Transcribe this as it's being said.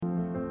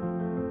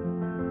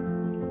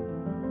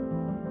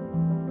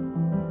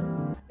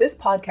This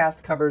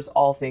podcast covers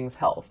all things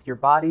health, your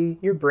body,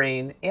 your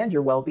brain, and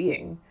your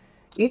well-being.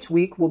 Each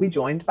week, we'll be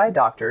joined by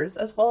doctors,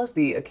 as well as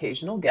the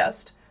occasional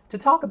guest, to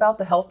talk about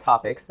the health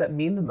topics that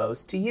mean the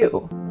most to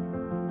you.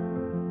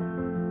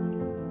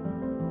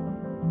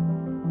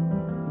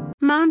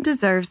 Mom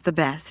deserves the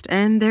best,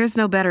 and there's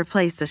no better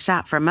place to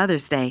shop for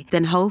Mother's Day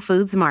than Whole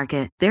Foods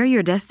Market. They're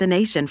your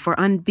destination for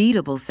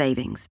unbeatable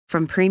savings,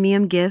 from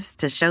premium gifts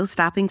to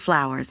show-stopping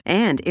flowers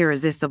and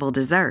irresistible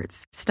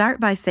desserts. Start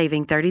by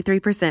saving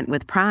 33%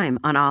 with Prime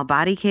on all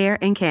body care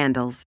and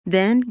candles.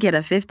 Then get a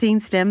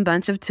 15-stem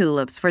bunch of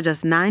tulips for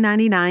just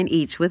 $9.99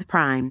 each with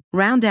Prime.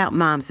 Round out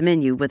Mom's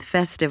menu with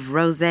festive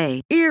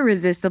rosé,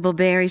 irresistible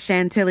berry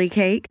chantilly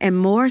cake, and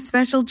more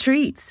special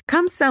treats.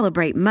 Come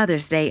celebrate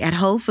Mother's Day at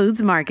Whole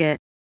Foods Market.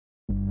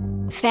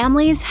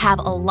 Families have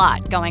a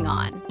lot going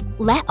on.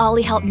 Let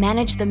Ollie help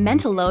manage the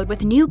mental load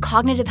with new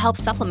cognitive help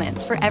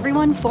supplements for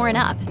everyone 4 and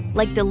up,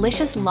 like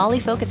delicious Lolly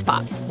Focus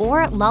Pops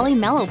or Lolly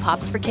Mellow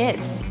Pops for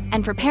kids.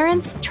 And for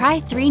parents, try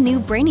 3 new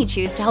Brainy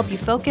Chews to help you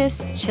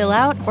focus, chill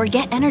out, or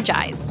get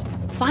energized.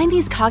 Find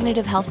these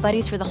cognitive health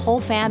buddies for the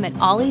whole fam at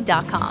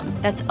ollie.com.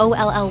 That's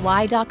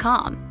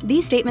OLLY.com.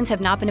 These statements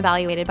have not been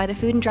evaluated by the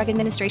Food and Drug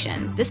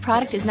Administration. This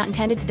product is not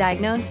intended to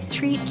diagnose,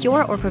 treat,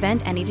 cure, or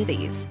prevent any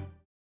disease.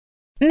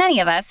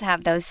 Many of us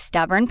have those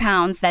stubborn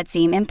pounds that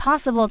seem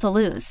impossible to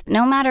lose,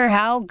 no matter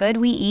how good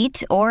we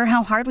eat or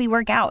how hard we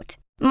work out.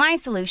 My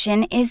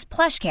solution is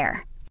PlushCare.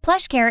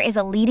 PlushCare is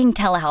a leading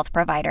telehealth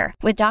provider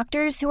with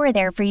doctors who are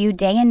there for you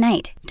day and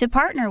night to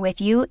partner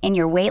with you in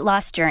your weight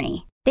loss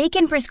journey. They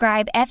can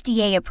prescribe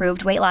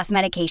FDA-approved weight loss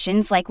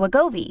medications like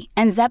Wegovy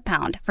and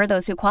Zepbound for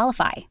those who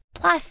qualify.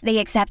 Plus, they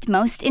accept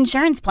most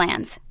insurance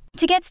plans.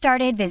 To get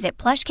started, visit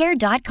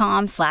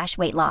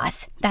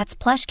plushcare.com/weightloss. That's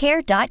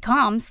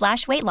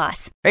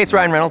plushcare.com/weightloss. Hey, it's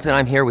Ryan Reynolds, and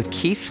I'm here with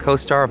Keith,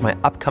 co-star of my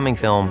upcoming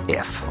film,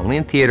 If, only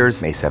in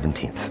theaters May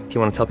 17th. Do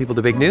you want to tell people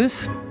the big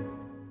news?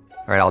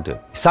 All right, I'll do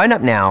it. Sign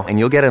up now and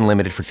you'll get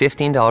unlimited for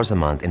 $15 a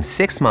month and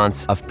 6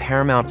 months of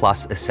Paramount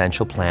Plus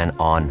Essential Plan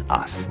on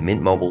us.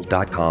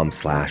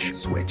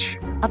 MintMobile.com/switch.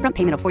 Upfront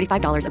payment of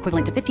 $45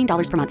 equivalent to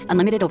 $15 per month.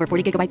 Unlimited over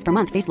 40 gigabytes per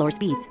month. Face lower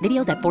speeds.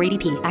 Videos at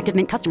 480p. Active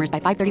Mint customers by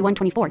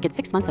 531.24 get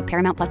 6 months of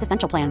Paramount Plus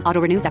Essential Plan.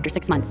 Auto renews after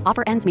 6 months.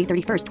 Offer ends May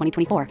 31st,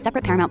 2024.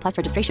 Separate Paramount Plus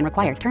registration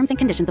required. Terms and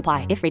conditions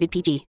apply if rated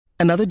PG.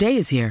 Another day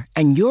is here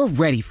and you're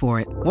ready for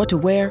it. What to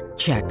wear?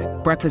 Check.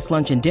 Breakfast,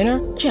 lunch, and dinner?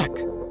 Check.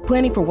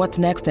 Planning for what's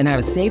next and how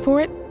to save for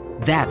it?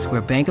 That's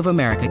where Bank of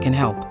America can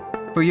help.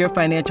 For your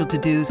financial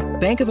to-dos,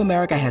 Bank of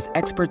America has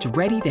experts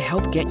ready to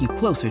help get you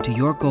closer to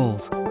your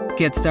goals.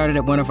 Get started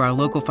at one of our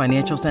local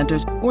financial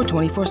centers or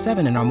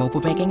 24/7 in our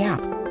mobile banking app.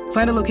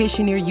 Find a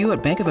location near you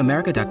at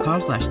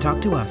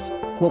bankofamerica.com/talktous.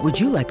 What would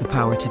you like the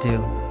power to do?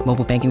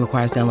 Mobile banking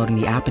requires downloading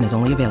the app and is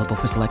only available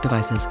for select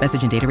devices.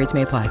 Message and data rates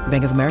may apply.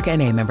 Bank of America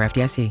N.A., member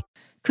FDIC.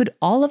 Could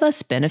all of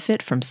us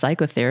benefit from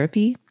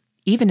psychotherapy,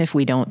 even if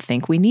we don't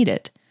think we need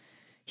it?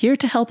 Here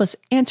to help us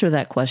answer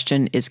that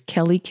question is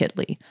Kelly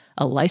Kitley,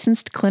 a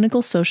licensed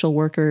clinical social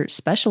worker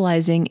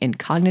specializing in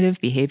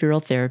cognitive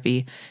behavioral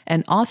therapy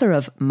and author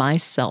of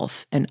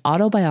Myself, an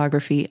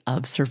autobiography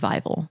of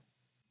survival.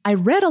 I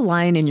read a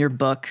line in your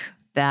book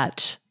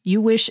that you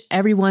wish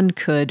everyone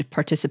could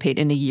participate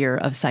in a year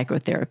of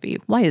psychotherapy.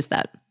 Why is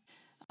that?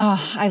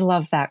 Oh, I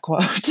love that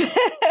quote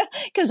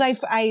because I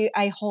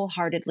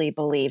wholeheartedly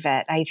believe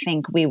it. I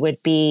think we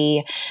would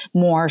be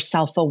more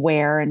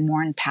self-aware and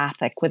more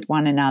empathic with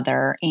one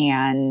another.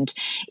 And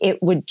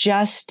it would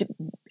I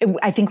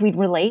think we'd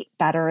relate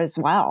better as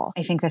well.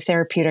 I think the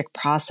therapeutic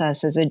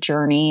process is a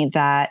journey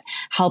that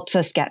helps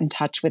us get in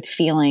touch with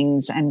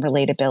feelings and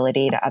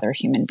relatability to other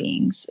human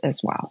beings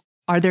as well.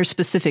 Are there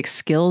specific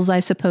skills, I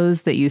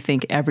suppose, that you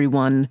think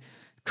everyone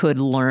could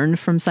learn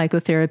from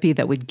psychotherapy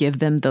that would give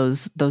them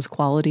those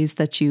qualities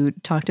that you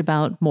talked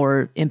about,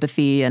 more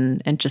empathy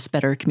and just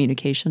better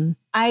communication?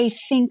 I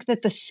think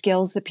that the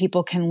skills that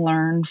people can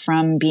learn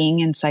from being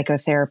in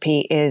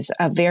psychotherapy is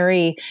a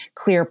very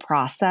clear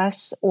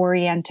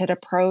process-oriented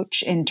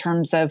approach in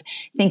terms of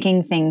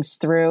thinking things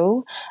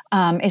through,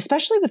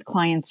 especially with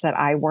clients that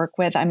I work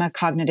with. I'm a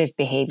cognitive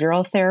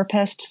behavioral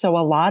therapist, so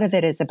a lot of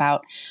it is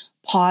about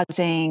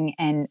pausing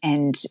and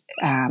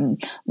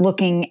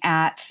looking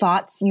at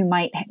thoughts you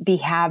might be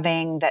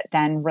having that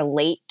then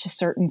relate to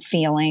certain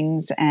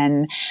feelings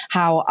and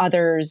how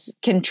others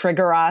can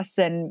trigger us.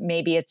 And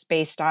maybe it's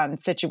based on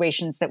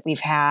situations that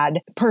we've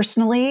had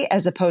personally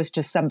as opposed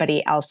to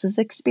somebody else's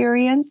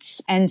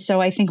experience. And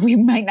so I think we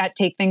might not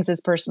take things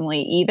as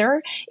personally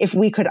either if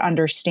we could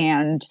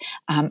understand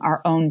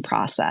our own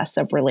process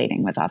of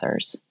relating with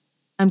others.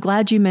 I'm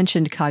glad you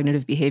mentioned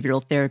cognitive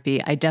behavioral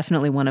therapy. I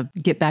definitely want to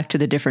get back to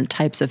the different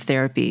types of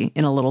therapy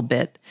in a little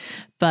bit.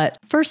 But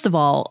first of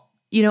all,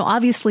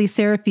 obviously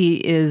therapy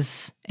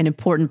is an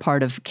important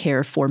part of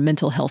care for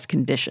mental health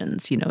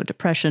conditions,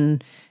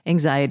 depression,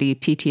 anxiety,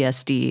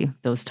 PTSD,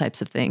 those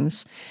types of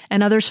things.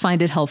 And others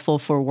find it helpful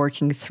for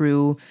working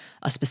through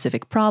a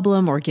specific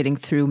problem or getting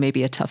through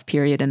maybe a tough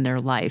period in their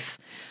life.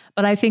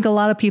 But I think a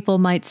lot of people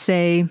might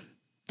say,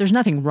 there's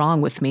nothing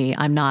wrong with me.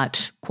 I'm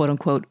not, quote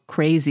unquote,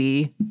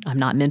 crazy. I'm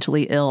not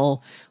mentally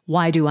ill.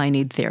 Why do I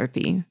need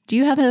therapy? Do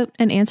you have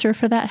an answer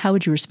for that? How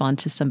would you respond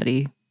to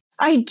somebody?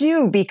 I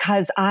do,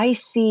 because I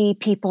see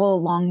people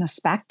along the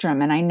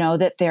spectrum, and I know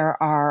that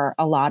there are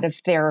a lot of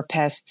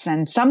therapists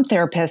and some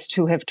therapists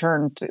who have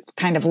turned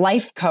kind of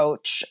life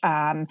coach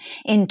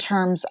in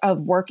terms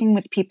of working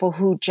with people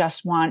who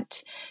just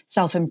want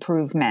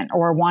self-improvement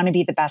or want to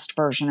be the best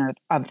version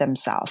of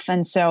themselves.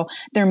 And so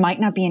there might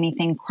not be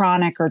anything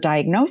chronic or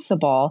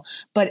diagnosable,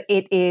 but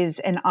it is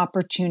an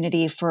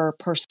opportunity for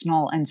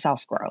personal and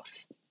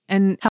self-growth.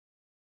 And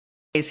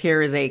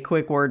here is a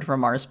quick word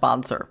from our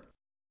sponsor.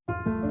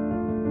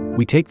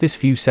 We take this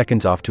few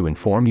seconds off to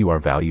inform you, our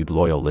valued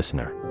loyal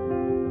listener,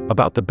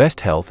 about the best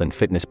health and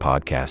fitness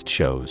podcast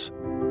shows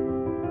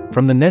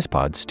from the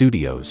Nespod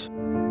Studios.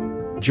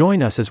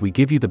 Join us as we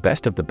give you the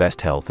best of the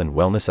best health and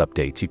wellness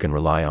updates you can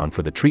rely on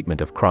for the treatment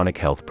of chronic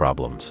health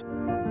problems.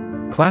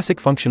 Classic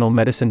functional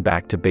medicine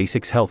back to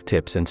basics health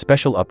tips and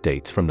special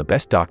updates from the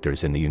best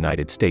doctors in the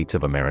United States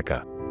of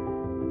America.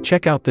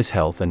 Check out this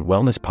health and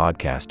wellness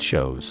podcast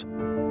shows.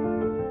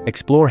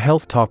 Explore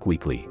Health Talk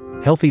Weekly,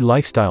 Healthy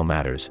Lifestyle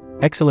Matters,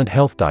 Excellent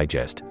Health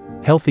Digest,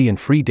 Healthy and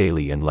Free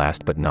Daily, and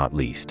last but not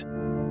least,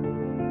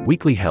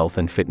 Weekly Health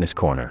and Fitness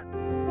Corner.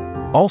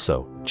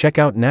 Also, check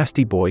out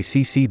Nasty Boy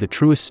CC, the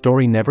truest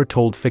story never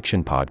told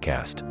fiction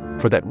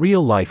podcast, for that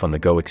real life on the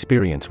go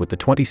experience with the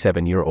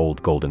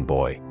 27-year-old golden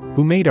boy,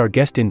 who made our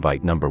guest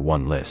invite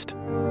 #1 list.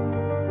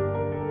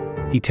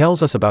 He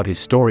tells us about his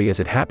story as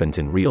it happens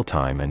in real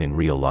time and in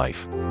real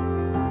life.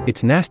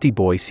 It's Nasty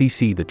Boy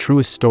CC, the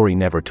truest story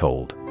never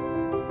told.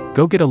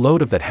 Go get a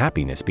load of that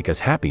happiness, because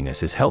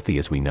happiness is healthy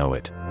as we know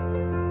it.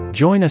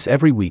 Join us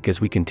every week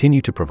as we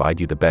continue to provide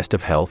you the best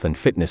of health and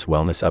fitness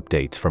wellness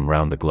updates from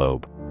around the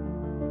globe.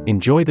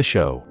 Enjoy the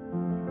show.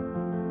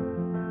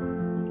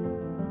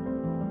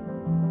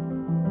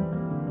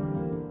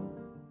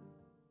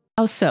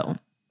 How so?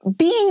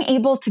 Being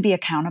able to be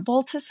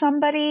accountable to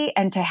somebody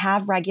and to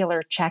have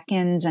regular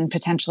check-ins and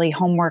potentially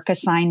homework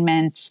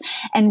assignments.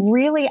 And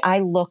really, I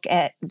look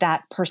at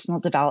that personal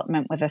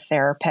development with a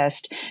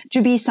therapist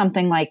to be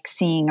something like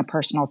seeing a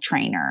personal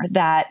trainer,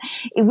 that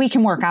we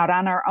can work out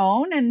on our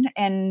own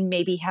and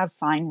maybe have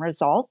fine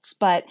results.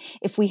 But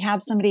if we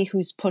have somebody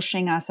who's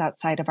pushing us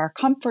outside of our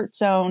comfort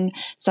zone,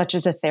 such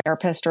as a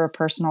therapist or a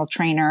personal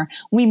trainer,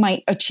 we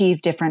might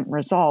achieve different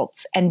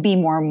results and be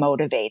more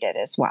motivated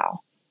as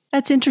well.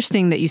 That's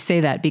interesting that you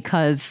say that,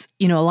 because,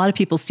 a lot of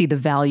people see the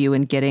value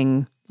in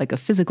getting like a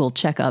physical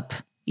checkup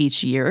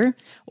each year,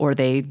 or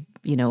they,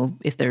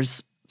 if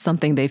there's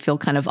something they feel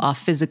kind of off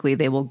physically,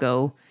 they will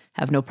go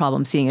have no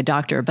problem seeing a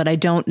doctor. But I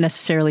don't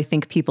necessarily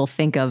think people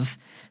think of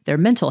their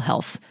mental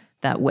health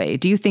that way.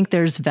 Do you think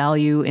there's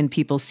value in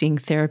people seeing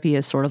therapy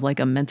as sort of like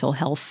a mental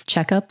health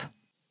checkup?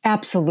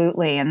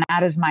 Absolutely. And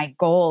that is my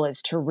goal,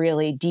 is to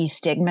really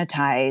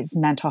destigmatize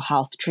mental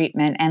health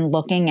treatment and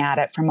looking at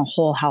it from a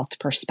whole health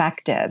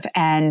perspective.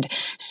 And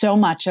so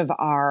much of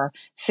our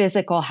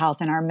physical health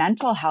and our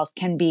mental health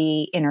can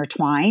be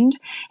intertwined.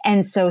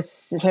 And so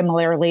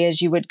similarly,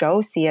 as you would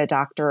go see a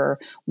doctor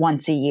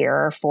once a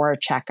year for a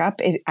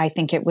checkup, I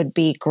think it would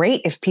be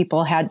great if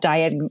people had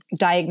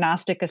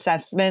diagnostic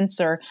assessments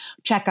or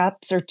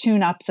checkups or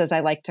tune-ups, as I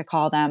like to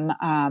call them,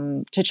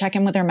 to check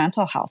in with their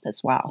mental health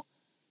as well.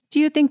 Do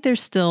you think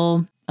there's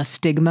still a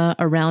stigma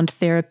around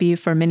therapy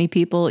for many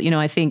people?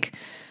 I think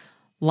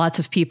lots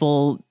of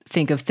people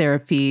think of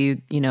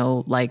therapy,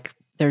 like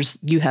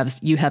you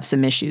have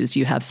some issues,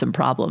 you have some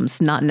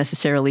problems, not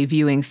necessarily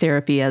viewing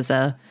therapy as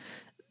a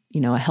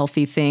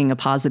healthy thing, a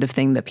positive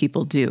thing that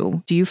people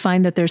do. Do you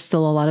find that there's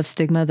still a lot of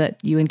stigma that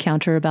you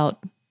encounter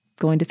about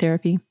going to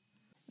therapy?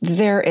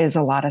 There is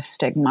a lot of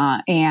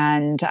stigma.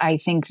 And I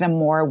think the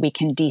more we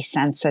can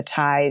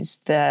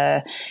desensitize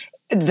the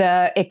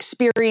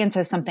experience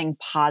as something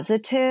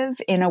positive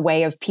in a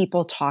way of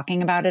people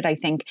talking about it, I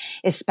think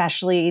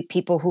especially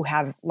people who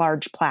have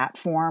large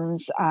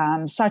platforms,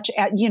 such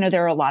as,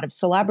 there are a lot of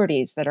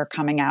celebrities that are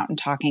coming out and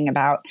talking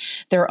about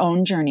their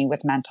own journey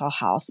with mental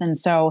health. And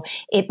so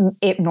it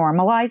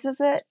normalizes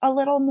it a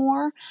little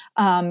more.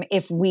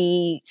 If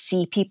we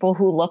see people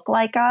who look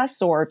like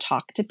us or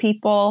talk to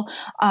people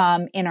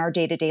in our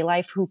day-to-day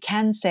life who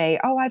can say,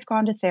 oh, I've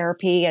gone to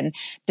therapy and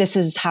this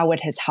is how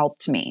it has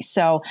helped me.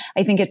 So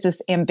I think it's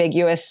this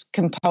ambiguous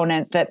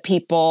component that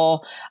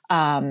people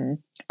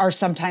are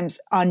sometimes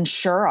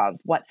unsure of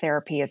what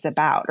therapy is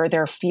about, or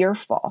they're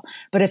fearful.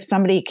 But if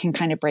somebody can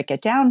kind of break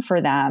it down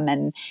for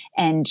them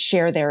and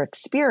share their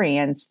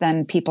experience,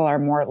 then people are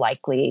more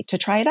likely to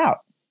try it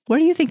out. Where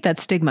do you think that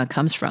stigma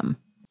comes from?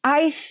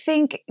 I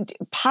think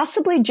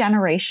possibly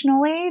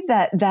generationally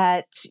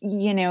that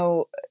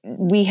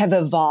we have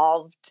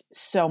evolved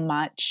so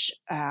much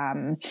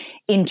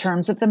in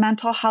terms of the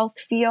mental health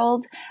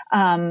field,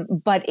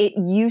 but it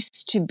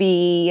used to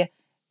be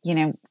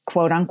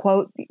quote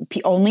unquote,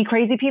 only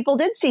crazy people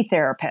did see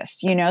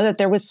therapists, that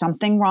there was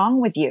something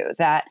wrong with you,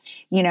 that,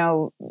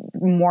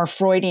 more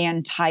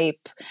Freudian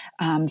type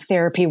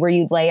therapy where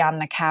you lay on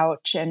the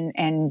couch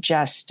and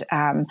just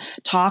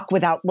talk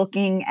without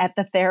looking at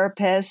the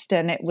therapist.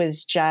 And it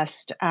was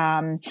just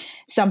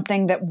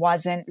something that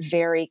wasn't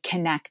very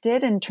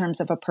connected in terms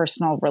of a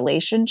personal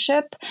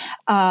relationship,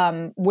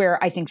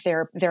 where I think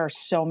there are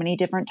so many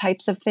different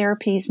types of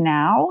therapies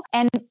now.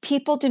 And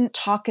people didn't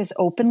talk as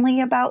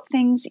openly about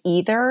things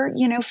either,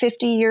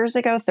 50 years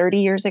ago, 30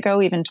 years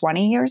ago, even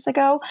 20 years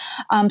ago.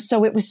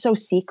 So it was so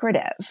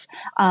secretive.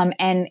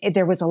 And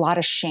there was a lot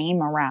of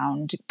shame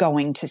around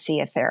going to see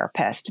a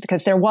therapist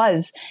because there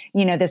was,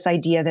 this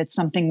idea that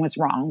something was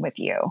wrong with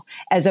you,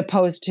 as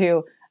opposed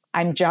to,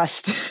 I'm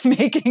just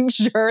making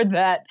sure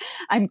that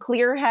I'm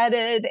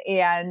clear-headed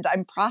and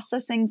I'm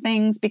processing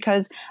things,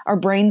 because our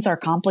brains are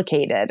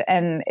complicated.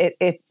 And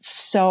it's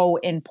so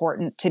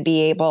important to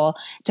be able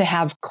to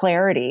have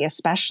clarity,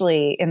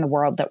 especially in the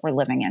world that we're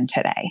living in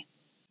today.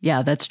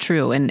 Yeah, that's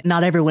true. And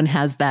not everyone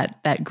has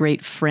that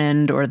great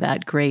friend or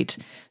that great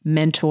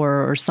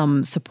mentor or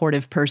some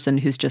supportive person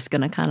who's just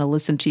going to kind of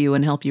listen to you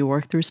and help you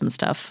work through some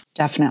stuff.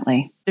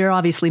 Definitely. There are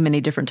obviously many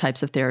different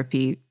types of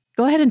therapy.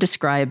 Go ahead and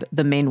describe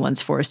the main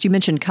ones for us. You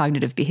mentioned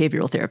cognitive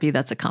behavioral therapy.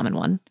 That's a common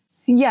one.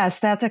 Yes,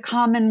 that's a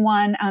common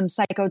one.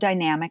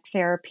 Psychodynamic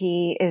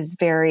therapy is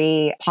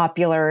very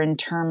popular in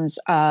terms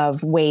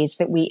of ways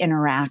that we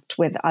interact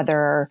with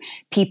other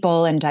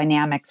people and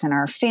dynamics in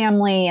our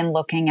family, and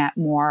looking at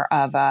more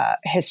of a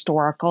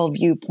historical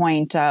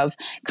viewpoint of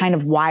kind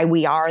of why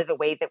we are the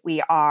way that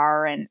we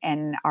are,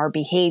 and our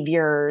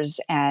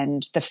behaviors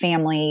and the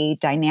family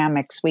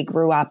dynamics we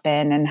grew up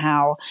in, and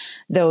how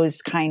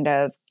those kind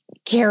of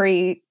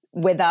carry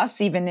with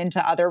us even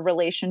into other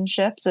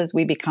relationships as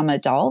we become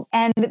adult.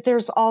 And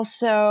there's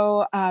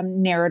also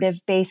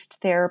narrative-based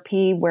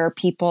therapy, where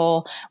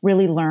people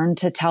really learn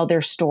to tell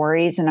their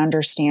stories and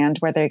understand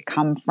where they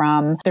come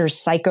from. There's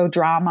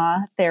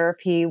psychodrama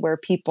therapy, where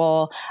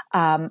people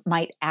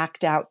might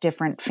act out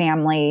different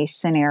family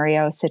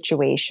scenario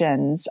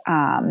situations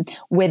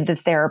with the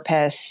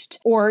therapist.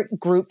 Or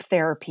group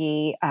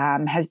therapy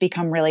has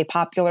become really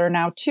popular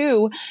now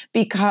too,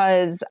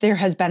 because there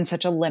has been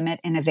such a limit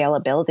in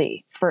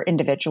availability for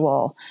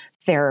individual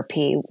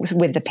therapy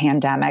with the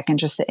pandemic and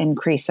just the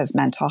increase of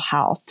mental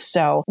health.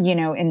 So,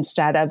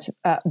 instead of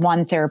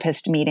one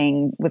therapist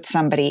meeting with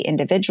somebody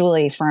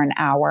individually for an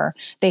hour,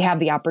 they have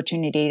the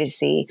opportunity to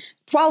see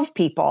 12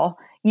 people,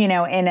 in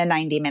a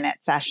 90-minute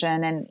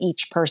session. And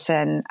each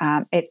person,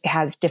 it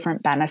has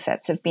different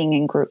benefits of being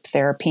in group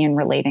therapy and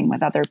relating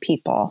with other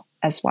people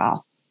as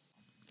well.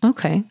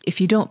 Okay. If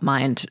you don't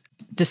mind,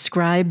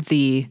 describe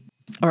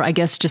or I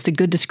guess just a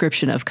good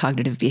description of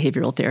cognitive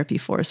behavioral therapy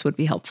for us would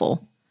be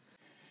helpful.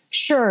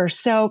 Sure.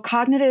 So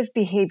cognitive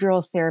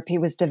behavioral therapy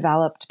was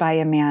developed by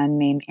a man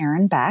named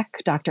Aaron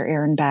Beck, Dr.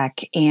 Aaron Beck.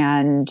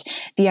 And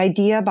the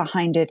idea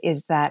behind it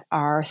is that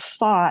our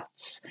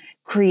thoughts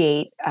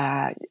create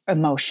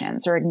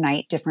emotions or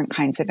ignite different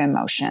kinds of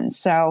emotions.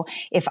 So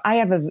if I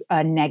have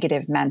a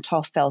negative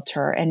mental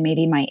filter, and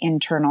maybe my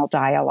internal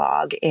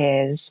dialogue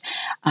is,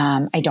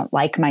 I don't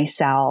like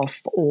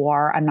myself,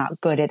 or I'm not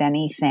good at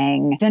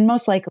anything, then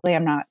most likely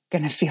I'm not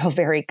going to feel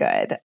very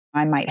good.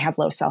 I might have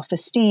low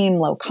self-esteem,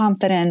 low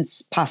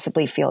confidence,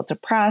 possibly feel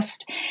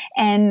depressed.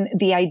 And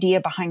the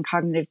idea behind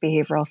cognitive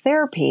behavioral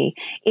therapy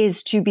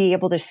is to be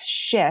able to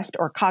shift,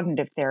 or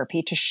cognitive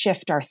therapy, to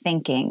shift our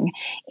thinking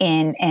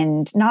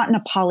and not in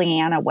a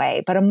Pollyanna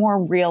way, but a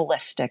more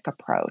realistic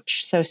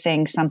approach. So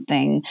saying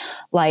something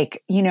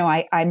like,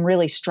 I'm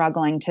really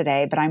struggling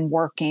today, but I'm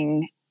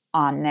working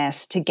on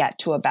this to get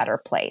to a better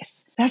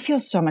place. That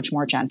feels so much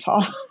more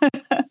gentle.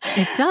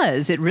 It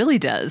does. It really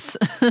does.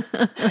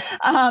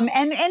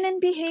 And in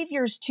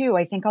behaviors too,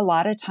 I think a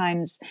lot of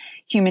times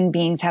human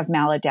beings have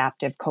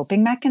maladaptive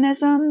coping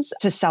mechanisms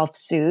to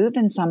self-soothe,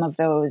 and some of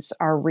those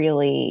are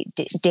really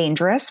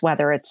dangerous,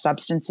 whether it's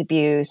substance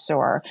abuse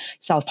or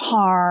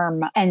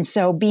self-harm. And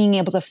so being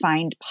able to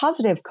find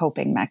positive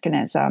coping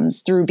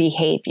mechanisms through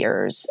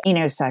behaviors,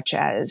 such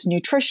as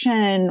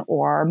nutrition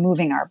or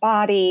moving our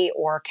body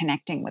or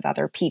connecting with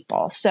other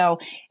people. So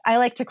I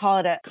like to call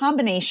it a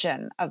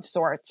combination of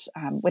sorts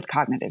with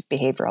cognitive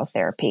behavioral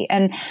therapy.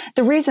 And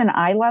the reason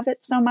I love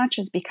it so much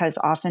is because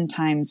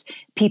oftentimes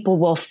people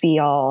will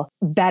feel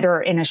better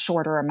in a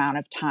shorter amount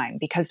of time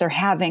because they're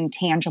having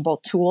tangible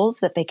tools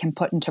that they can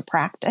put into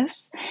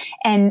practice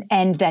and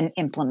then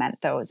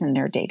implement those in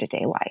their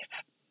day-to-day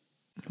life.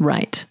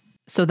 Right.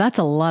 So that's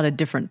a lot of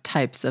different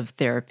types of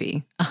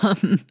therapy.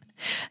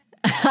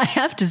 I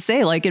have to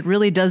say, it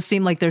really does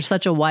seem like there's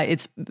such a wide,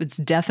 it's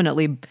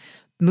definitely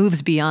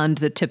moves beyond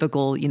the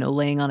typical,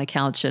 laying on a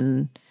couch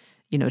and,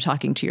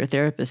 talking to your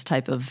therapist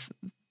type of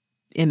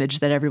image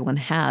that everyone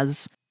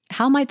has.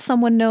 How might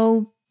someone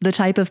know the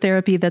type of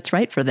therapy that's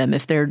right for them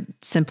if they're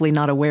simply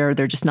not aware,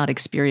 they're just not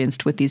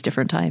experienced with these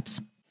different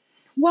types?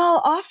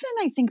 Well, often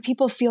I think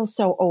people feel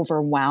so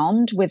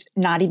overwhelmed with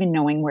not even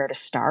knowing where to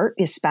start,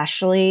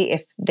 especially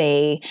if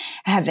they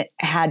have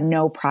had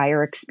no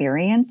prior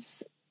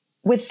experience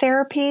with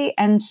therapy.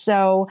 And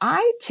so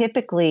I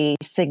typically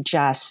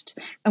suggest,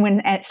 and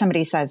when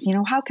somebody says,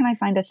 how can I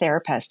find a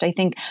therapist? I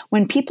think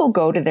when people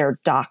go to their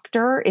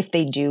doctor, if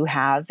they do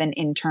have an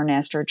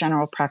internist or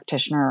general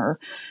practitioner,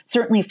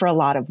 certainly for a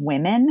lot of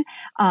women,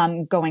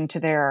 going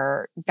to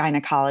their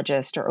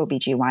gynecologist or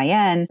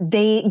OBGYN,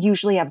 they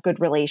usually have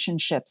good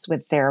relationships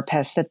with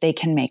therapists that they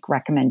can make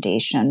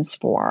recommendations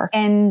for.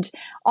 And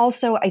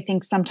also, I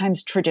think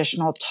sometimes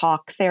traditional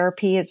talk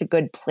therapy is a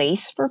good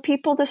place for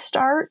people to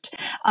start.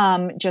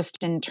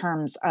 Just in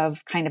terms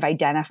of kind of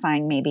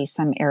identifying maybe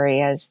some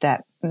areas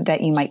that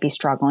you might be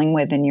struggling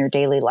with in your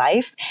daily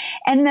life.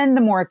 And then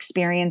the more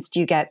experienced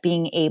you get,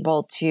 being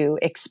able to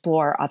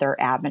explore other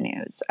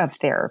avenues of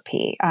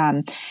therapy,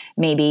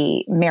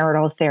 maybe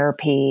marital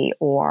therapy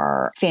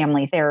or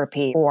family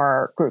therapy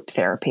or group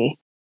therapy.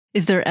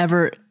 Is there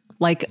ever,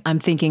 like, I'm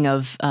thinking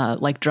of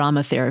like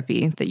drama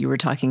therapy that you were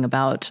talking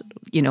about,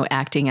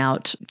 acting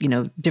out,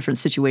 different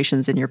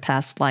situations in your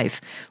past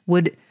life.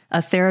 Would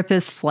a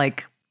therapist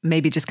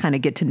maybe just kind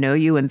of get to know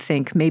you and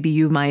think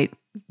maybe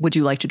would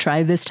you like to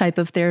try this type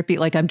of therapy?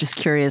 Like, I'm just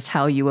curious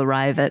how you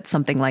arrive at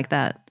something like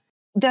that.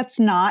 That's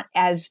not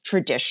as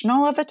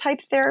traditional of a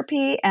type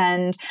therapy.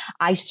 And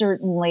I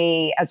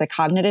certainly, as a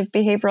cognitive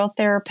behavioral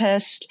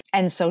therapist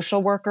and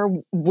social worker,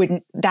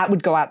 that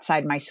would go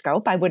outside my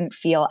scope. I wouldn't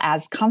feel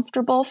as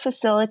comfortable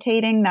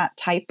facilitating that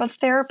type of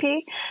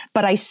therapy,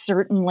 but I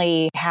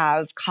certainly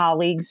have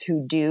colleagues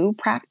who do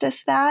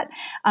practice that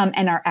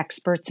and are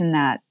experts in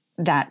that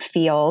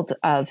field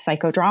of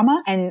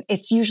psychodrama. And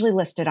it's usually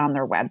listed on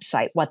their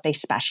website, what they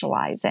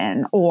specialize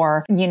in.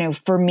 Or,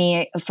 for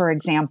me, for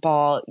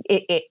example,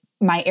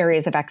 my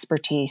areas of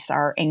expertise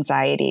are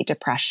anxiety,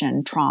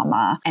 depression,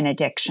 trauma, and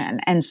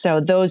addiction. And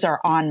so those are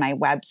on my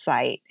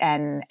website.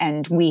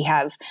 And we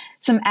have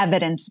some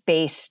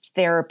evidence-based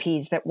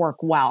therapies that work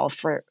well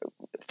for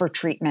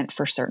treatment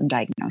for certain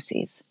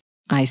diagnoses.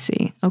 I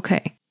see.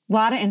 Okay. A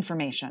lot of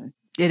information.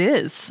 It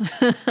is.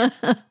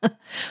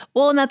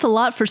 Well, and that's a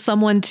lot for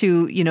someone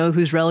to,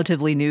 who's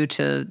relatively new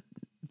to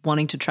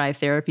wanting to try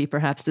therapy,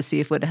 perhaps to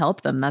see if it would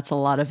help them. That's a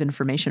lot of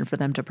information for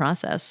them to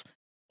process.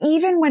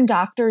 Even when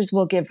doctors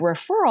will give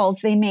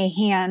referrals, they may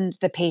hand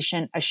the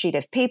patient a sheet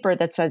of paper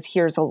that says,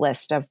 here's a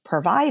list of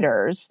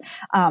providers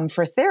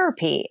for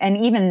therapy. And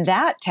even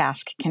that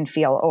task can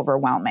feel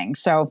overwhelming.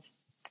 So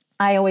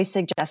I always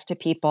suggest to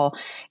people,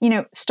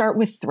 start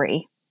with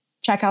 3,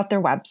 check out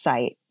their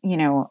website,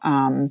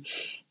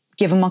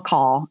 give them a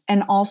call.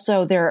 And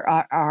also there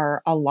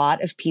are a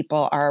lot of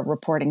people are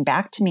reporting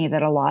back to me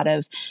that a lot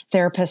of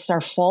therapists are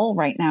full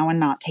right now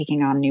and not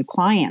taking on new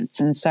clients.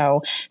 And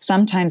so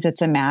sometimes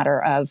it's a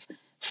matter of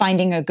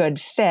finding a good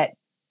fit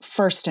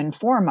first and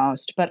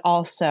foremost, but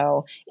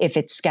also if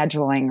it's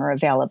scheduling or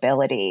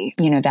availability,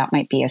 that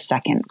might be a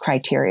second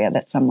criteria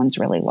that someone's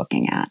really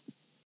looking at.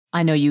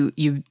 I know you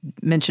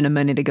mentioned a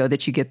minute ago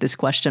that you get this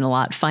question a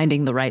lot,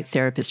 finding the right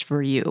therapist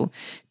for you.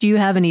 Do you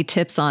have any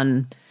tips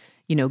on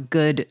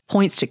good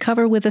points to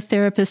cover with a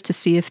therapist to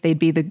see if they'd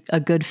be a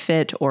good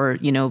fit, or,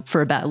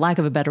 for lack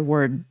of a better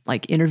word,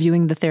 like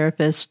interviewing the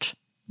therapist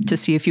to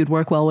see if you'd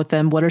work well with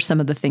them? What are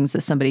some of the things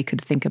that somebody could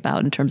think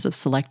about in terms of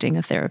selecting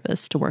a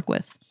therapist to work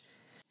with?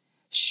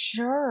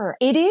 Sure.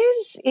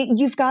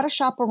 You've got to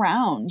shop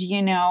around,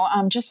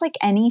 just like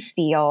any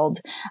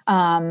field.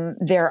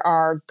 There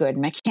are good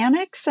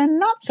mechanics and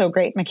not so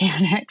great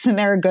mechanics, and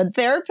there are good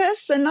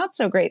therapists and not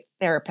so great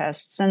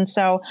therapists. And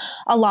so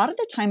a lot of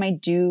the time I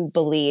do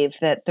believe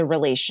that the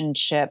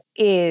relationship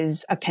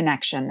is a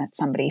connection that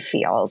somebody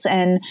feels.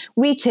 And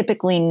we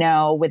typically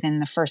know within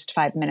the first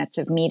 5 minutes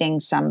of meeting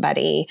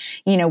somebody,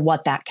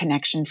 what that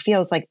connection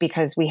feels like,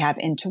 because we have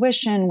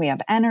intuition, we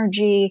have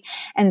energy.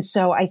 And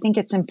so I think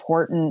it's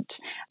important,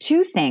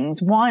 2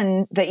 things.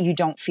 One, that you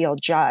don't feel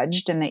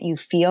judged and that you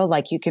feel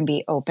like you can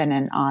be open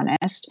and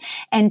honest.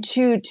 And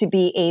 2, to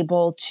be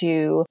able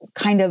to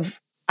kind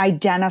of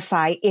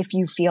identify if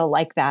you feel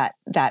like that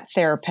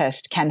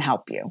therapist can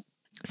help you.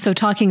 So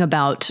talking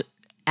about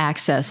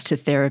access to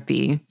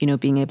therapy,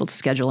 being able to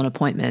schedule an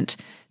appointment,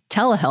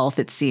 telehealth,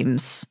 it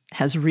seems,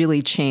 has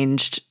really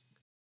changed.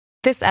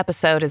 This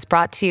episode is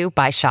brought to you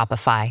by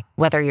Shopify.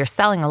 Whether you're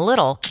selling a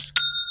little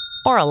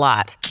or a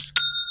lot,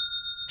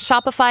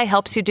 Shopify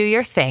helps you do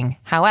your thing,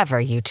 however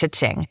you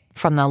cha-ching.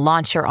 From the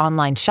launch your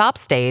online shop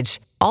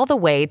stage, all the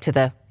way to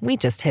the we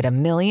just hit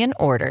 1 million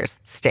orders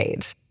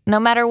stage. No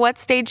matter what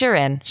stage you're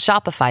in,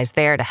 Shopify's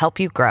there to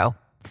help you grow.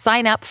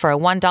 Sign up for a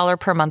 $1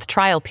 per month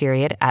trial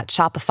period at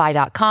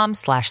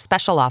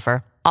shopify.com/special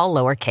offer, all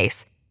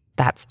lowercase.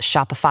 That's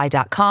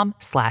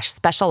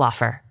shopify.com/special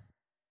offer.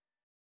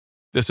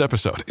 This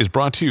episode is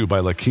brought to you by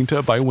La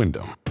Quinta by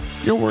Wyndham.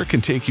 Your work can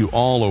take you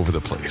all over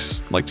the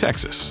place, like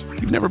Texas.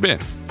 You've never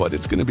been, but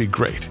it's going to be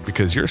great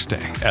because you're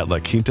staying at La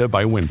Quinta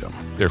by Wyndham.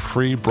 Their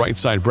free Bright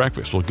Side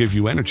breakfast will give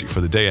you energy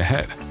for the day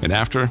ahead. And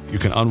after, you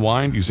can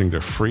unwind using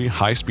their free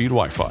high-speed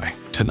Wi-Fi.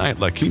 Tonight,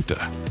 La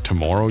Quinta.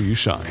 Tomorrow, you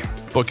shine.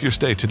 Book your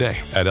stay today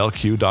at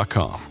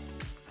lq.com.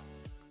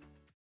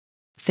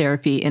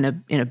 Therapy in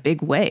a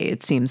big way,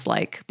 it seems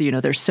like.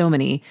 There's so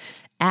many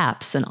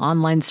apps and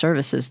online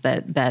services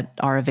that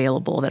are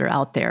available, that are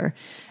out there.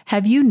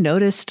 Have you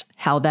noticed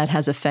how that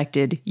has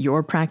affected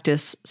your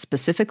practice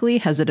specifically?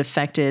 Has it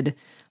affected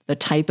the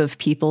type of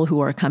people who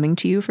are coming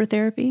to you for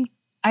therapy?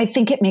 I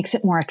think it makes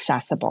it more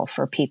accessible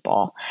for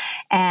people.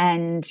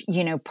 And,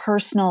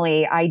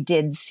 personally, I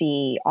did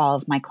see all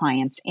of my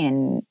clients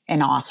in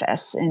an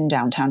office in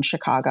downtown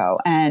Chicago.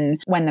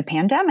 And when the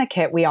pandemic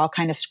hit, we all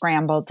kind of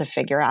scrambled to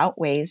figure out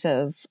ways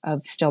of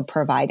still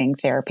providing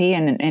therapy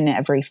in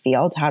every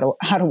field, how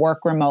to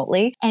work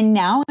remotely. And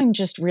now I'm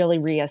just really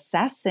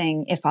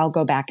reassessing if I'll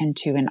go back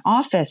into an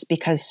office,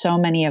 because so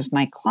many of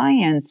my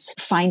clients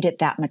find it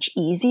that much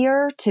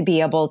easier to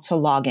be able to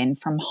log in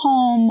from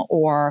home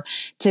or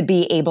to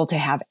be able to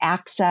have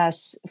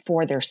access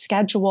for their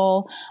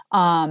schedule.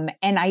 And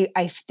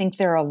I think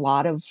there are a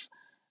lot of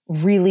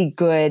really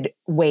good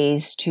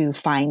ways to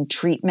find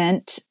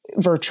treatment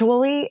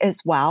virtually as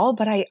well.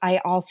 But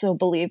I also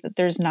believe that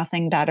there's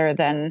nothing better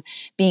than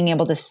being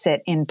able to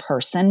sit in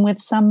person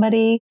with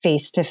somebody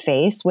face to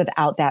face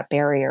without that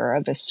barrier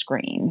of a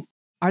screen.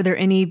 Are there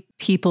any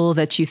people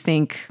that you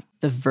think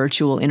the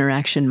virtual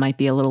interaction might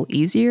be a little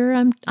easier?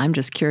 I'm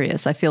just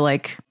curious. I feel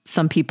like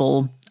some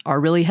people are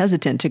really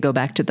hesitant to go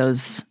back to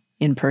those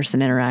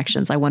in-person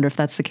interactions. I wonder if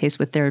that's the case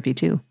with therapy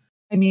too.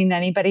 I mean,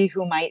 anybody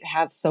who might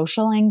have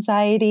social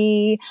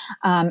anxiety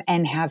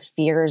and have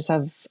fears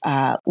of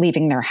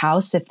leaving their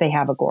house if they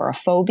have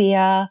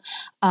agoraphobia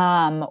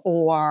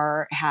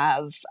or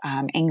have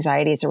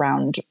anxieties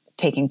around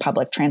taking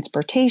public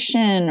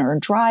transportation or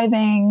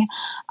driving.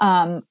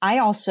 I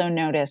also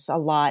notice I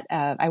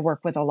work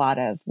with a lot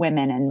of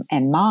women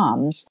and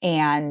moms,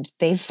 and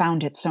they've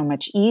found it so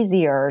much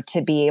easier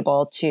to be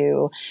able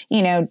to,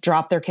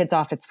 drop their kids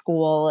off at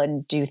school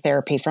and do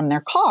therapy from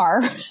their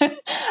car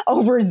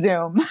over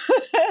Zoom.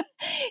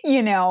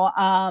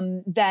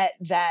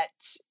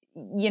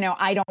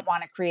 I don't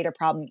want to create a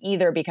problem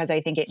either, because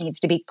I think it needs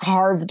to be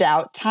carved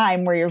out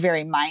time where you're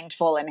very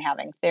mindful and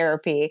having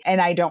therapy.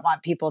 And I don't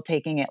want people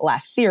taking it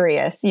less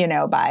serious,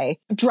 by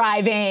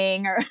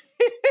driving or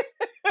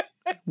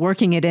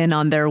working it in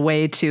on their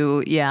way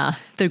to,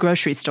 the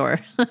grocery store.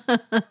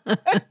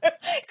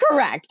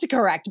 Correct.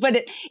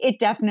 But it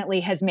definitely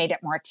has made it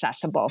more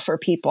accessible for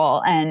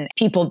people, and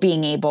people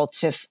being able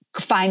to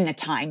find the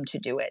time to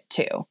do it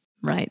too.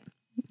 Right.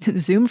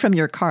 Zoom from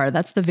your car.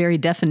 That's the very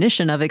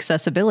definition of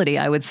accessibility,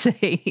 I would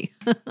say.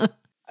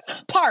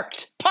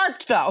 Parked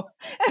though.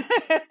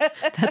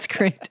 That's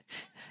great.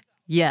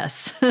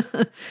 Yes.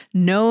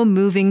 No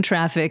moving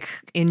traffic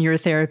in your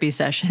therapy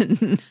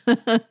session.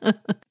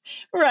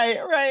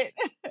 Right.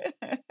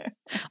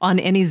 On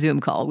any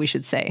Zoom call, we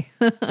should say.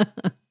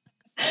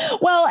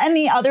 Well, and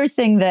the other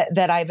thing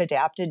that I've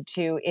adapted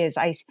to is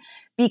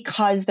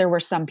because there were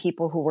some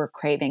people who were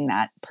craving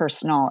that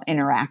personal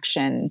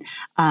interaction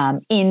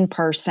in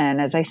person,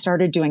 as I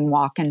started doing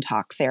walk and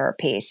talk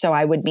therapy. So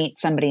I would meet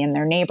somebody in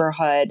their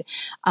neighborhood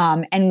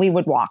and we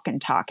would walk and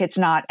talk. It's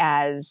not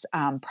as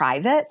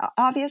private,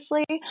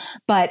 obviously,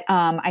 but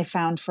I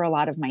found for a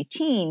lot of my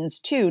teens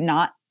too,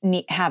 not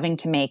having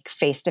to make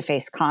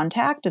face-to-face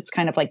contact. It's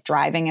kind of like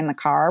driving in the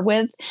car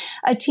with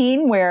a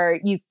teen where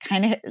you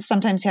kind of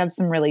sometimes have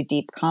some really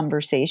deep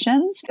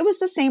conversations. It was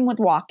the same with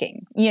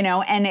walking,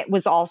 and it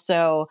was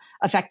also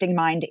affecting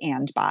mind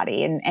and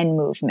body and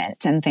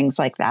movement and things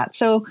like that.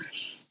 So,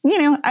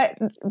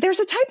 there's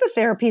a type of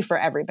therapy for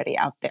everybody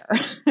out there.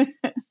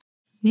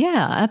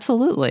 Yeah,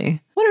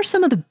 absolutely. What are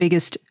some of the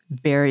biggest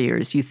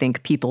barriers you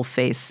think people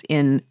face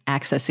in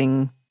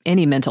accessing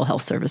any mental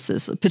health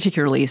services,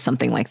 particularly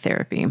something like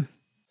therapy?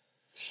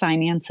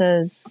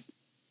 Finances,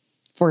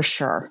 for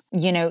sure.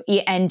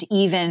 And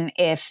even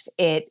if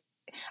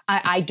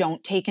I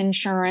don't take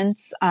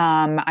insurance.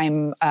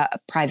 I'm a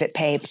private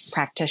pay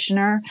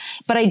practitioner,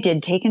 but I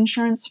did take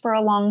insurance for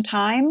a long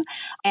time.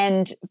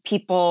 And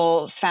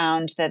people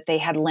found that they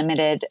had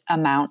limited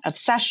amount of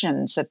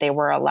sessions that they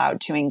were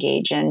allowed to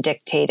engage in,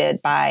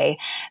 dictated by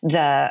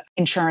the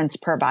insurance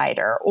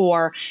provider,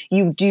 or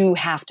you do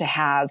have to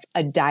have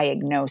a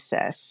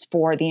diagnosis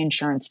for the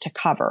insurance to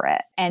cover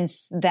it. And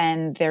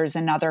then there's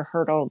another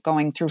hurdle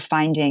going through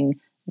finding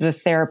the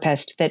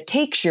therapist that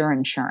takes your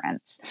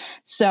insurance.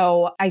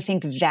 So I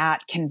think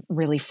that can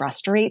really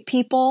frustrate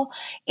people.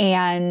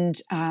 And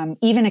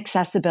even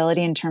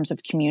accessibility in terms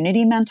of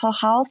community mental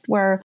health,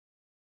 where...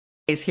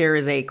 Here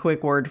is a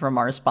quick word from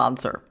our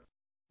sponsor.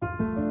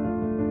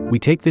 We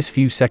take this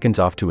few seconds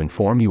off to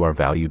inform you, our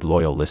valued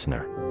loyal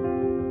listener,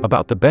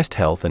 about the best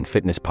health and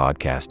fitness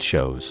podcast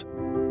shows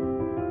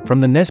from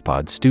the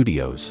Nespod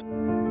studios.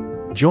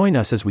 Join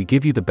us as we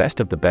give you the best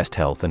of the best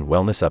health and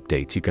wellness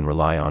updates you can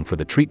rely on for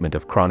the treatment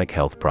of chronic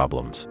health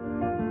problems.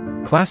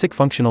 Classic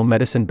functional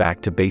medicine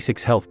back to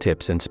basics health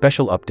tips and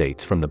special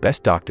updates from the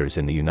best doctors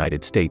in the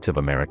United States of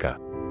America.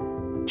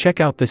 Check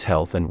out this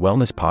health and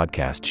wellness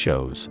podcast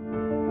shows.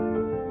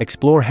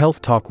 Explore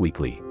Health Talk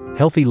Weekly,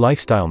 Healthy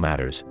Lifestyle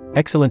Matters,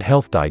 Excellent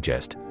Health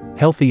Digest,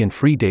 Healthy and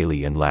Free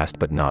Daily, and last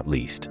but not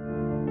least,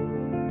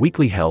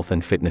 Weekly Health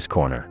and Fitness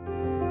Corner.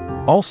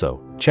 Also,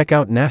 check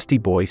out Nasty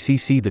Boy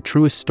CC, the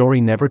truest story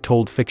never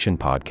told fiction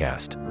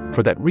podcast.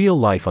 for that real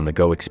life on the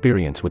go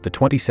experience with the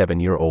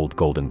 27-year-old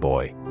golden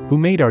boy, who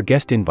made our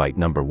guest invite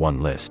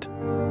 #1 list.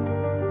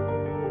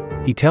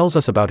 He tells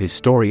us about his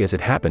story as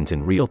it happens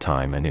in real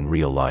time and in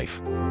real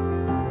life.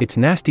 It's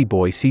Nasty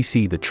Boy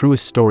CC, the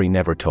truest story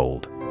never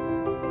told.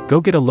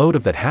 Go get a load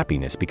of that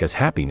happiness, because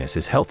happiness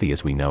is healthy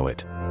as we know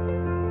it.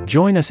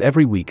 Join us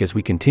every week as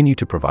we continue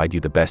to provide you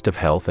the best of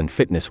health and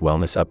fitness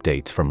wellness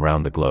updates from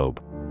around the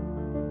globe.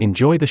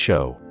 Enjoy the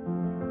show.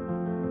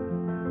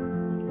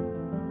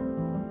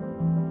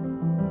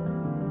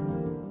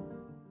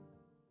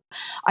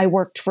 I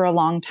worked for a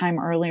long time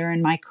earlier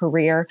in my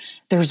career.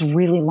 There's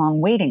really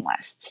long waiting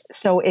lists.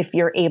 So if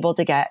you're able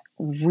to get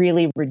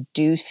really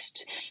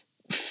reduced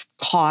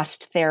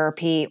cost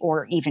therapy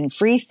or even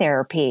free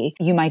therapy,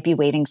 you might be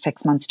waiting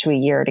 6 months to a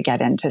year to get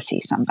in to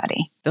see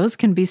somebody. Those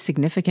can be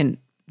significant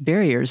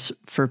barriers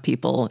for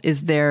people.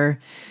 Is there,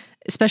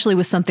 especially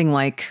with something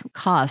like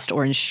cost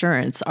or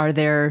insurance, are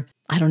there,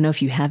 I don't know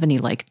if you have any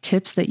like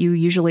tips that you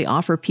usually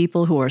offer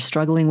people who are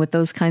struggling with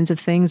those kinds of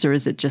things, or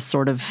is it just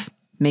sort of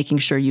making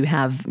sure you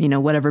have,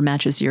 whatever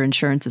matches your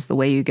insurance is the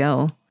way you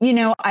go?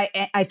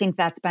 I think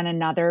that's been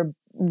another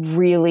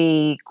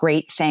really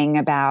great thing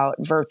about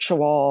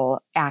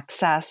virtual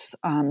access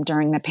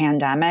during the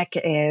pandemic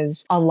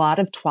is a lot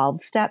of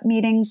 12-step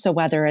meetings. So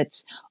whether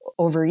it's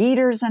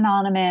Overeaters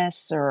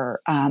Anonymous or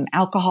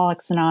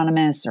Alcoholics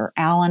Anonymous or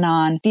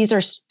Al-Anon, these are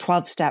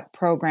 12-step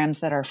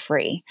programs that are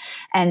free.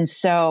 And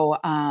so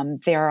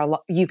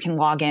you can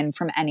log in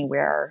from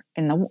anywhere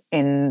in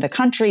the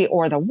country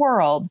or the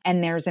world,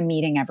 and there's a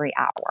meeting every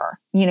hour.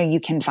 You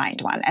can find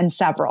one, and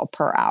several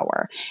per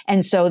hour.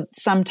 And so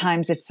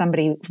sometimes if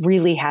somebody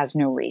really has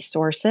no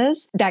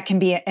resources, that can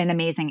be an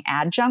amazing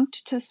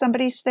adjunct to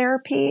somebody's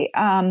therapy.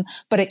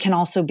 But it can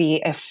also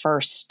be a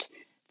first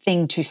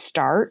thing to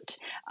start.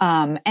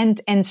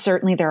 And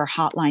certainly there are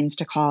hotlines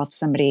to call if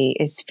somebody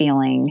is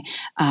feeling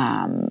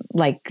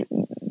like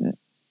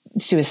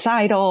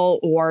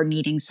suicidal or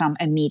needing some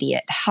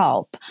immediate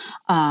help.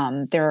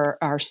 There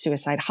are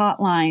suicide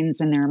hotlines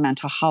and there are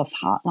mental health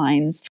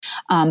hotlines,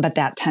 but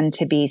that tend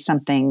to be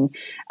something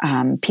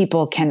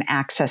people can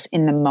access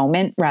in the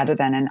moment rather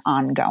than an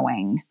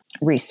ongoing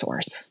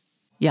resource.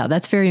 Yeah,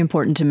 that's very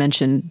important to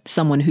mention.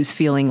 Someone who's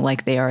feeling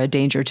like they are a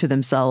danger to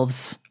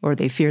themselves, or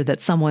they fear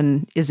that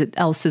someone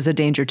else is a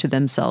danger to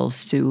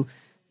themselves, to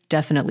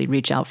definitely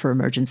reach out for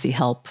emergency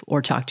help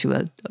or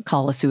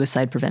call a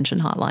suicide prevention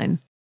hotline.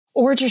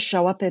 Or just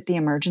show up at the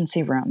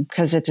emergency room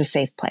because it's a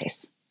safe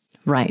place.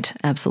 Right,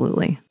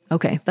 absolutely.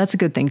 Okay, that's a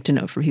good thing to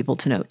know for people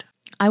to note.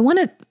 I want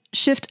to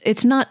shift.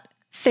 It's not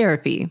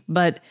therapy,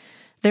 but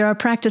there are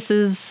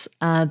practices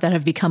that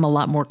have become a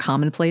lot more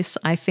commonplace,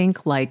 I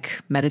think,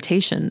 like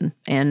meditation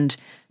and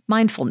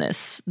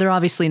mindfulness. They're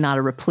obviously not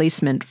a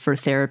replacement for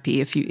therapy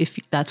if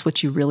that's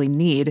what you really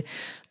need.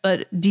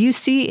 But do you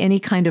see any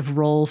kind of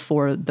role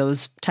for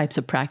those types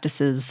of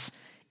practices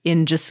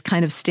in just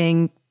kind of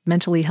staying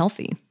mentally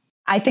healthy?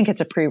 I think it's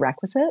a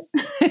prerequisite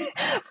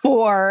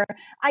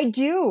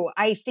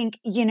I think,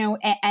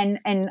 and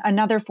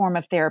another form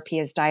of therapy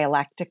is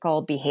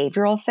dialectical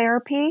behavioral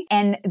therapy.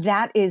 And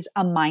that is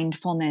a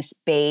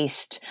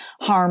mindfulness-based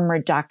harm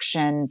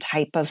reduction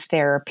type of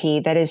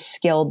therapy that is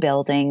skill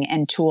building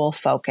and tool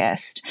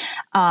focused.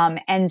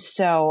 And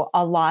so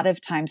a lot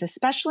of times,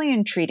 especially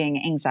in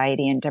treating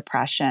anxiety and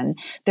depression,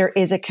 there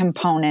is a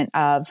component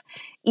of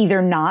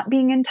either not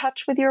being in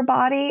touch with your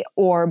body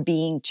or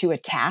being too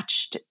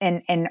attached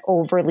and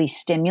overly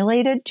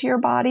stimulated to your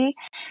body.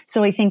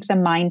 So I think the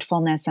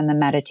mindfulness and the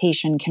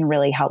meditation can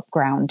really help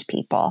ground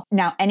people.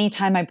 Now,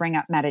 anytime I bring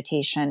up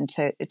meditation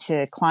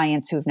to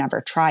clients who've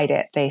never tried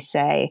it, they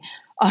say,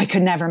 oh, I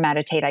could never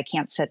meditate. I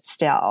can't sit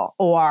still.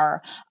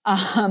 Or,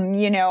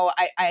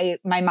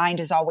 my mind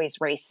is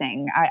always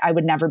racing. I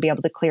would never be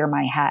able to clear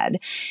my head.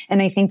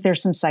 And I think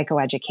there's some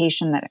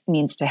psychoeducation that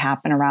needs to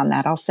happen around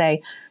that. I'll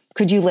say,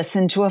 could you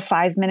listen to a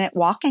 5-minute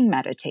walking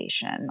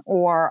meditation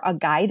or a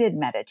guided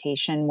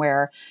meditation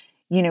where,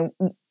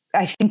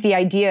 I think the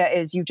idea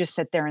is you just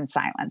sit there in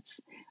silence.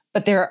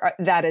 But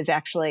that is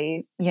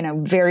actually,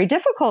 very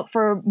difficult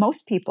for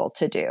most people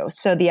to do.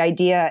 So the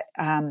idea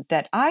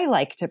that I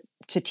like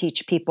to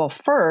teach people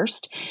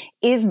first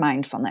is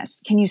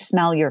mindfulness. Can you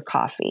smell your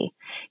coffee?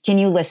 Can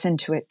you listen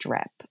to it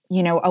drip?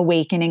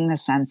 Awakening the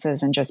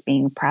senses and just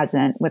being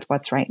present with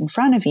what's right in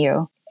front of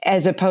you.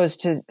 As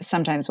opposed to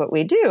sometimes what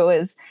we do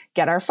is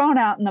get our phone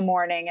out in the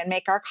morning and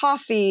make our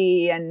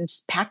coffee and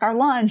pack our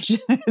lunch,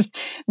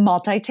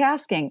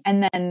 multitasking.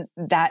 And then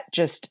that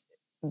just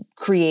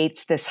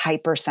creates this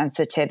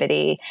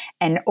hypersensitivity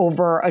and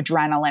over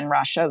adrenaline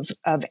rush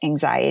of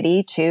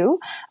anxiety too.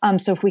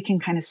 So if we can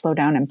kind of slow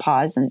down and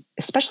pause and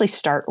especially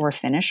start or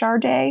finish our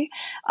day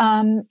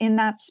in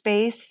that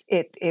space,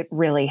 it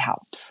really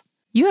helps.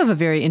 You have a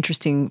very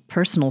interesting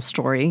personal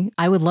story.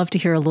 I would love to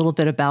hear a little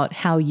bit about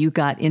how you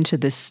got into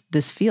this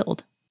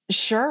field.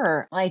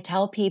 Sure. I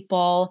tell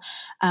people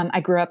I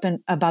grew up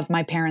above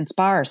my parents'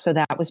 bar, so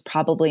that was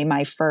probably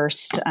my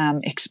first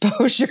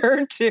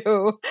exposure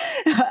to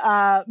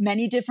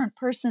many different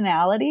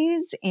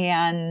personalities,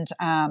 and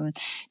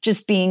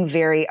just being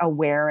very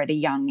aware at a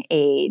young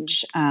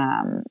age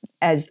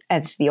as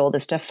the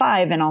oldest of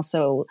five, and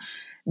also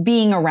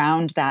being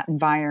around that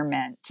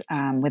environment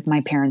with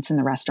my parents in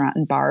the restaurant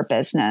and bar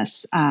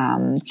business.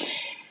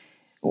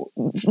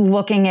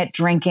 Looking at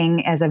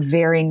drinking as a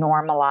very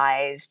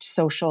normalized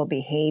social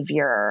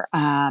behavior.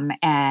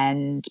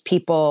 And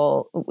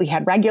we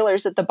had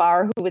regulars at the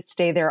bar who would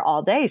stay there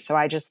all day. So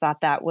I just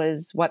thought that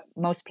was what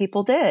most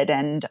people did.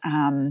 And,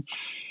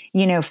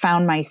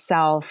 found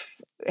myself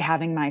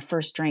having my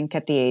first drink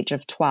at the age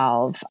of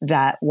 12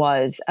 that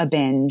was a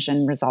binge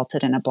and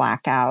resulted in a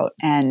blackout,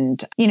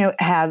 and,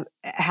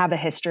 have a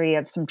history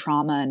of some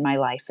trauma in my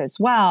life as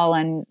well,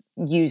 and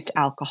used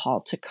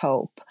alcohol to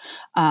cope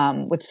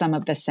with some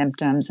of the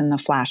symptoms and the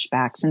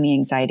flashbacks and the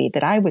anxiety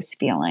that I was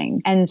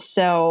feeling. And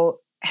so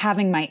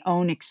having my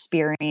own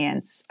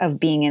experience of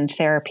being in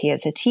therapy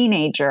as a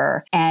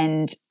teenager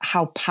and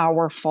how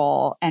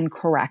powerful and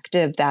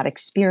corrective that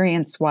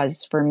experience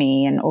was for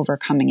me in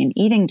overcoming an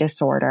eating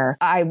disorder.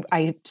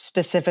 I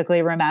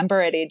specifically remember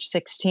at age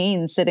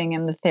 16 sitting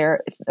in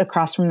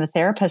across from the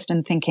therapist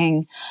and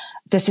thinking,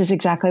 this is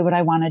exactly what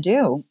I want to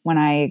do when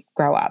I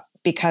grow up,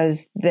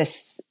 because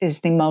this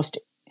is the most,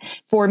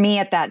 for me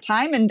at that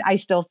time, and I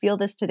still feel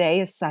this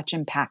today, is such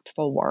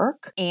impactful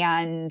work.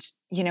 And,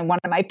 one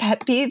of my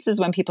pet peeves is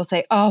when people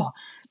say, oh,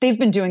 they've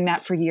been doing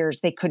that for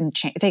years. They couldn't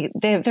change.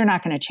 They're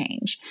not going to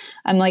change.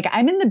 I'm like,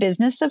 I'm in the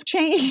business of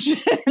change.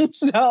 And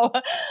so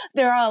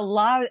there are a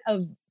lot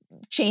of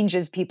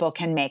changes people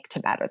can make to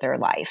better their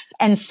life.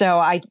 And so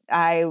I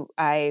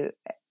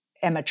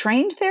am a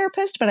trained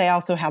therapist, but I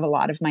also have a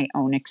lot of my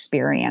own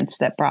experience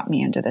that brought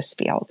me into this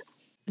field.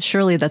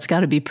 Surely that's got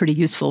to be pretty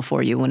useful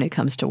for you when it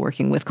comes to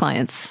working with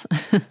clients.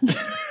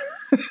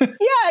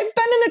 Yeah, I've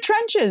been in the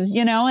trenches,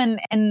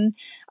 and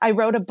I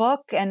wrote a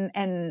book and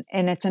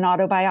it's an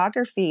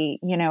autobiography,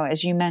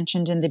 as you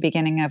mentioned in the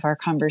beginning of our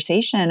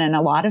conversation. And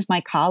a lot of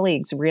my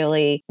colleagues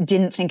really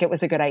didn't think it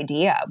was a good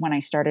idea when I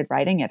started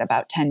writing it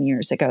about 10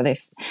 years ago. They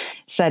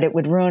said it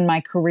would ruin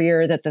my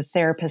career, that the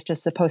therapist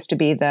is supposed to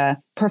be the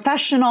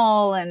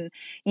professional, and,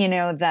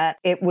 that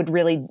it would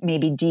really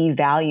maybe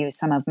devalue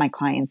some of my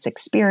clients'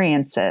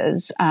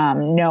 experiences,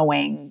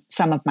 knowing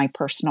some of my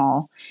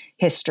personal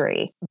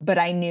history. But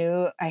I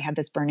knew I had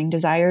this burning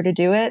desire to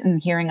do it,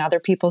 and hearing other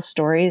people's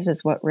stories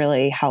is what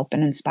really helped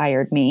and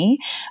inspired me.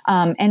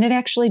 And it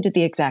actually did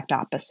the exact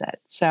opposite.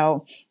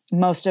 So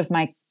most of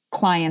my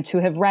clients who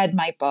have read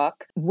my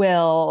book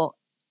will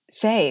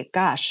say,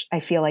 gosh, I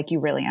feel like you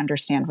really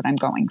understand what I'm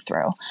going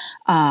through.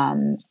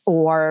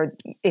 Or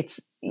it's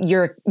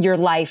your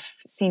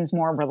life seems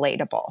more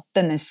relatable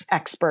than this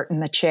expert in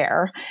the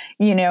chair,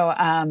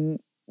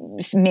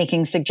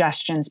 making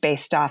suggestions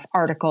based off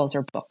articles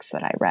or books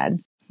that I read.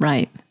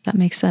 Right. That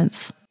makes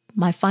sense.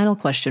 My final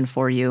question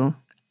for you,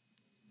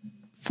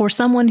 for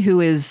someone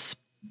who is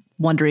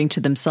wondering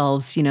to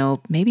themselves,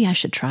 maybe I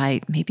should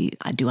try,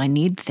 do I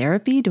need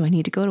therapy? Do I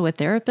need to go to a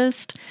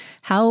therapist?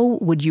 How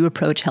would you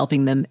approach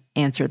helping them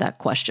answer that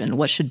question?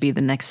 What should be the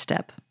next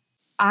step?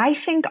 I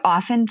think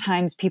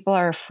oftentimes people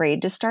are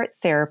afraid to start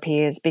therapy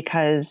is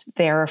because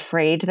they're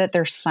afraid that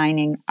they're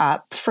signing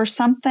up for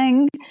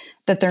something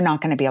that they're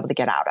not going to be able to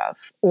get out of,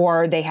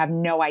 or they have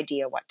no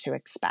idea what to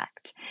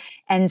expect.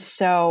 And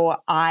so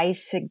I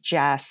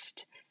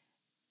suggest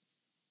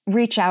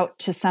reach out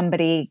to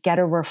somebody, get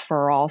a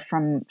referral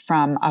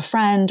from a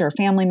friend or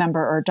family member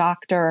or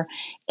doctor,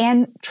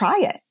 and try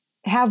it.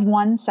 Have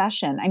one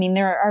session. I mean,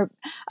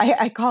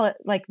 I call it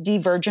like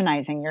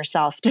de-virginizing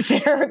yourself to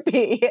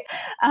therapy.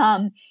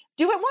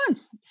 Do it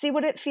once, see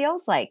what it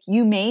feels like.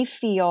 You may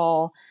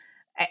feel,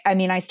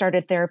 I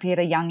started therapy at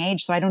a young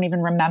age, so I don't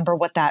even remember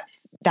what that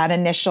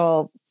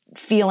initial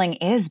feeling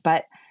is,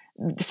 but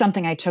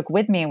something I took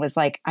with me was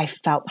like, I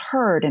felt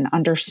heard and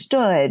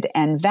understood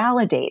and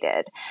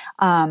validated.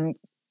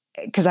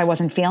 Because I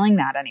wasn't feeling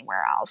that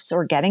anywhere else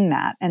or getting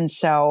that. And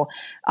so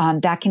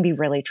that can be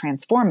really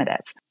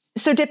transformative.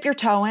 So dip your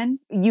toe in.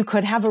 You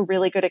could have a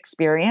really good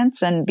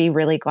experience and be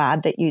really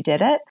glad that you did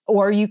it.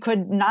 Or you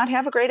could not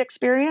have a great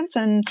experience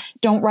and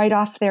don't write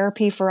off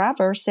therapy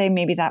forever. Say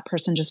maybe that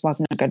person just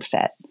wasn't a good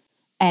fit,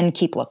 and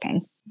keep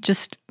looking.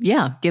 Just,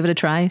 give it a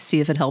try. See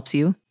if it helps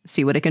you.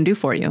 See what it can do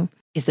for you.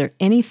 Is there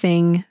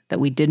anything that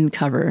we didn't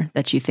cover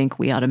that you think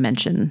we ought to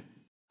mention?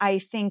 I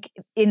think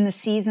in the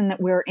season that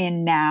we're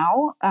in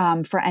now,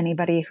 for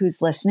anybody who's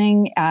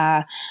listening,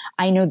 I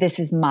know this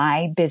is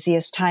my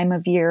busiest time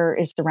of year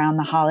is around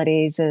the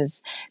holidays,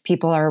 as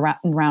people are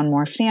around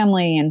more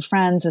family and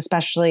friends,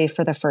 especially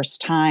for the first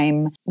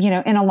time,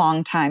 in a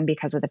long time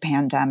because of the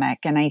pandemic.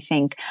 And I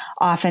think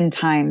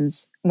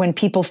oftentimes when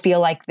people feel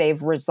like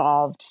they've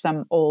resolved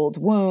some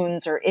old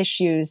wounds or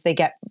issues, they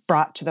get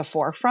brought to the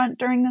forefront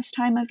during this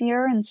time of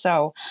year. And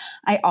so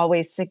I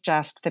always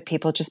suggest that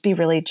people just be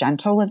really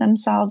gentle with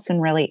themselves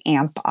and really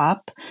amp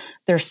up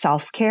their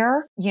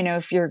self-care. You know,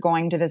 if you're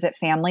going to visit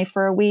family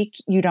for a week,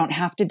 you don't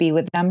have to be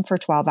with them for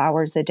 12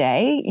 hours a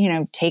day. You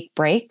know, take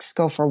breaks,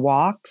 go for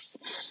walks,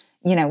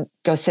 you know,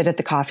 go sit at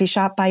the coffee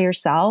shop by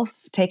yourself,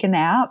 take a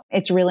nap.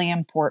 It's really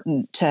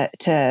important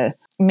to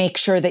make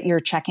sure that you're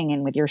checking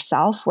in with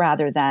yourself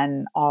rather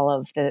than all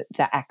of the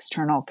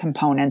external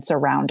components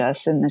around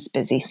us in this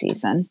busy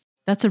season.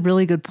 That's a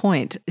really good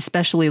point,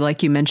 especially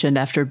like you mentioned,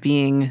 after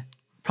being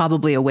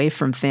probably away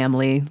from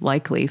family,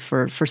 likely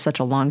for such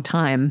a long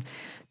time.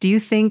 Do you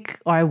think,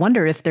 or I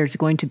wonder if there's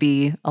going to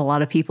be a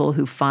lot of people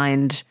who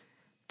find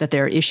that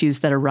there are issues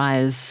that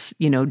arise,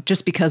 you know,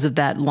 just because of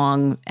that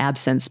long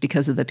absence,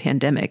 because of the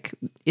pandemic,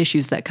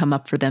 issues that come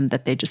up for them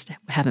that they just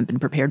haven't been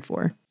prepared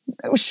for?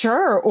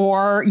 Sure.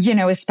 Or, you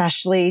know,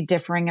 especially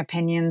differing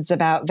opinions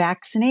about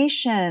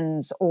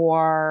vaccinations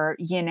or,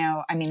 you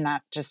know, I mean,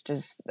 that just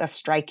is a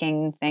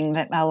striking thing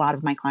that a lot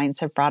of my clients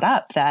have brought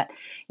up, that,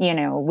 you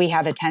know, we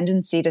have a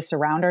tendency to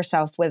surround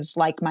ourselves with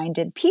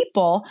like-minded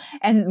people.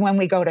 And when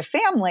we go to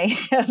family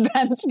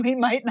events, we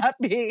might not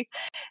be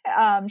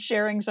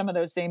sharing some of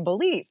those same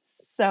beliefs.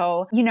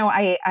 So, you know,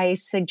 I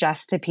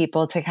suggest to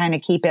people to kind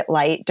of keep it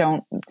light.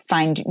 Don't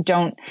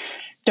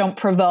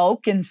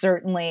provoke. And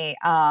certainly,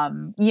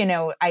 you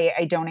know,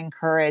 I don't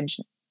encourage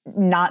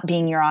not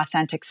being your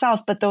authentic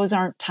self, but those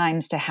aren't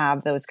times to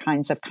have those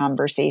kinds of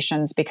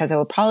conversations because it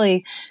will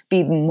probably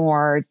be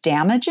more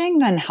damaging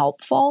than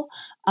helpful.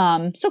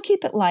 So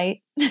keep it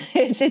light.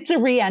 It's a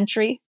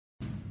re-entry.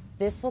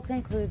 This will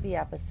conclude the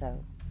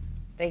episode.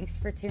 Thanks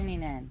for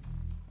tuning in.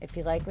 If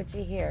you like what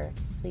you hear,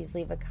 please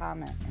leave a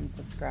comment and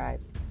subscribe.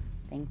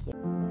 Thank you.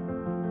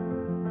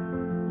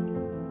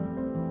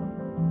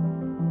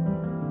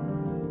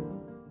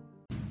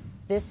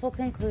 This will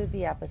conclude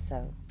the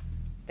episode.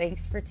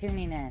 Thanks for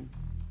tuning in.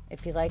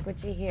 If you like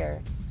what you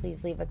hear,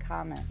 please leave a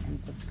comment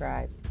and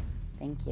subscribe. Thank you.